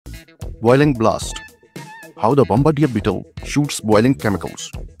Boiling blast. How the Bombardier Beetle shoots boiling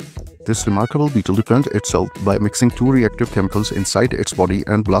chemicals. This remarkable beetle defends itself by mixing two reactive chemicals inside its body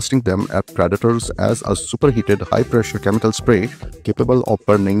and blasting them at predators as a superheated high-pressure chemical spray capable of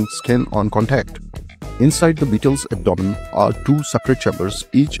burning skin on contact. Inside the beetle's abdomen are two separate chambers,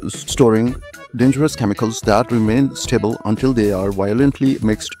 each storing dangerous chemicals that remain stable until they are violently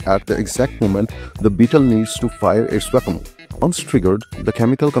mixed at the exact moment the beetle needs to fire its weapon. Once triggered, the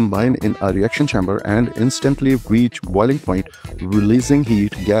chemical combine in a reaction chamber and instantly reach boiling point, releasing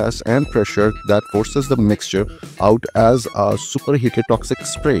heat, gas, and pressure that forces the mixture out as a superheated toxic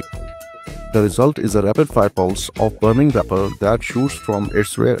spray. The result is a rapid-fire pulse of burning vapor that shoots from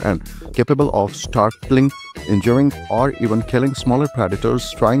its rear end, capable of startling, injuring, or even killing smaller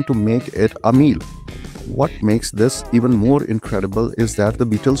predators trying to make it a meal. What makes this even more incredible is that the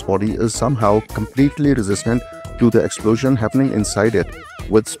beetle's body is somehow completely resistant to the explosion happening inside it,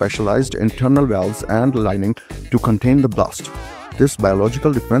 with specialized internal valves and lining to contain the blast. This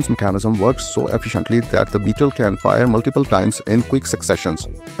biological defense mechanism works so efficiently that the beetle can fire multiple times in quick successions,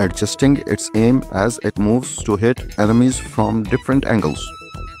 adjusting its aim as it moves to hit enemies from different angles.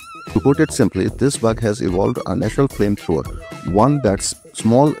 To put it simply, this bug has evolved a natural flamethrower, one that's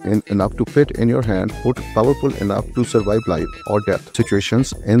small enough to fit in your hand but powerful enough to survive life or death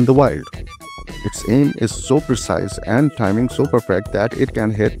situations in the wild. Its aim is so precise and timing so perfect that it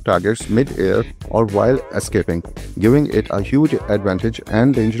can hit targets mid-air or while escaping, giving it a huge advantage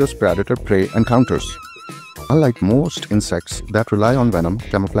in dangerous predator-prey encounters. Unlike most insects that rely on venom,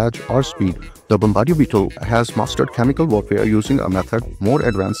 camouflage, or speed, the Bombardier Beetle has mastered chemical warfare using a method more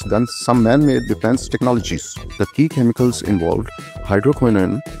advanced than some man-made defense technologies. The key chemicals involved,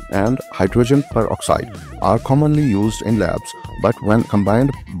 hydroquinone and hydrogen peroxide, are commonly used in labs, but when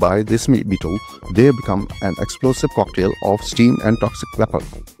combined by this beetle, they become an explosive cocktail of steam and toxic vapor.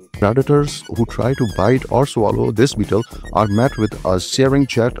 Predators who try to bite or swallow this beetle are met with a searing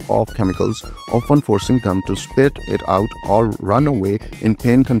jet of chemicals, often forcing them to spit it out or run away in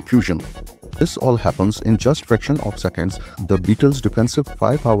pain confusion. This all happens in just fraction of seconds. The beetle's defensive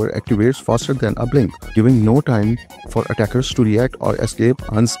firepower activates faster than a blink, giving no time for attackers to react or escape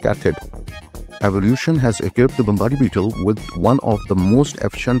unscathed. Evolution has equipped the Bombardier Beetle with one of the most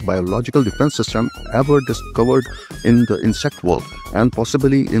efficient biological defense systems ever discovered in the insect world and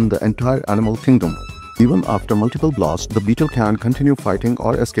possibly in the entire animal kingdom. Even after multiple blasts, the beetle can continue fighting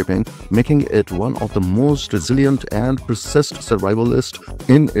or escaping, making it one of the most resilient and persistent survivalists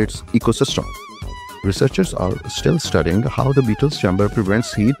in its ecosystem. Researchers are still studying how the beetle's chamber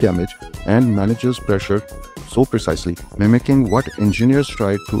prevents heat damage and manages pressure so precisely, mimicking what engineers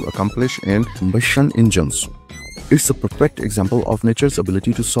tried to accomplish in combustion engines. It's a perfect example of nature's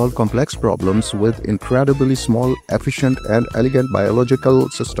ability to solve complex problems with incredibly small, efficient, and elegant biological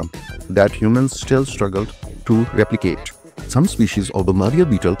systems that humans still struggle to replicate. Some species of Bombardier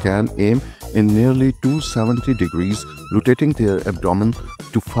beetle can aim in nearly 270 degrees, rotating their abdomen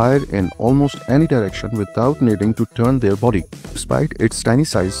to fire in almost any direction without needing to turn their body. Despite its tiny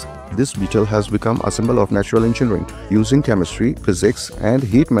size, this beetle has become a symbol of natural engineering, using chemistry, physics, and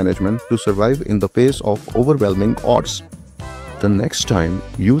heat management to survive in the face of overwhelming odds. The next time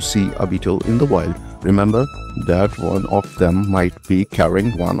you see a beetle in the wild, remember that one of them might be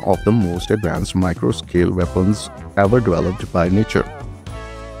carrying one of the most advanced micro-scale weapons ever developed by nature.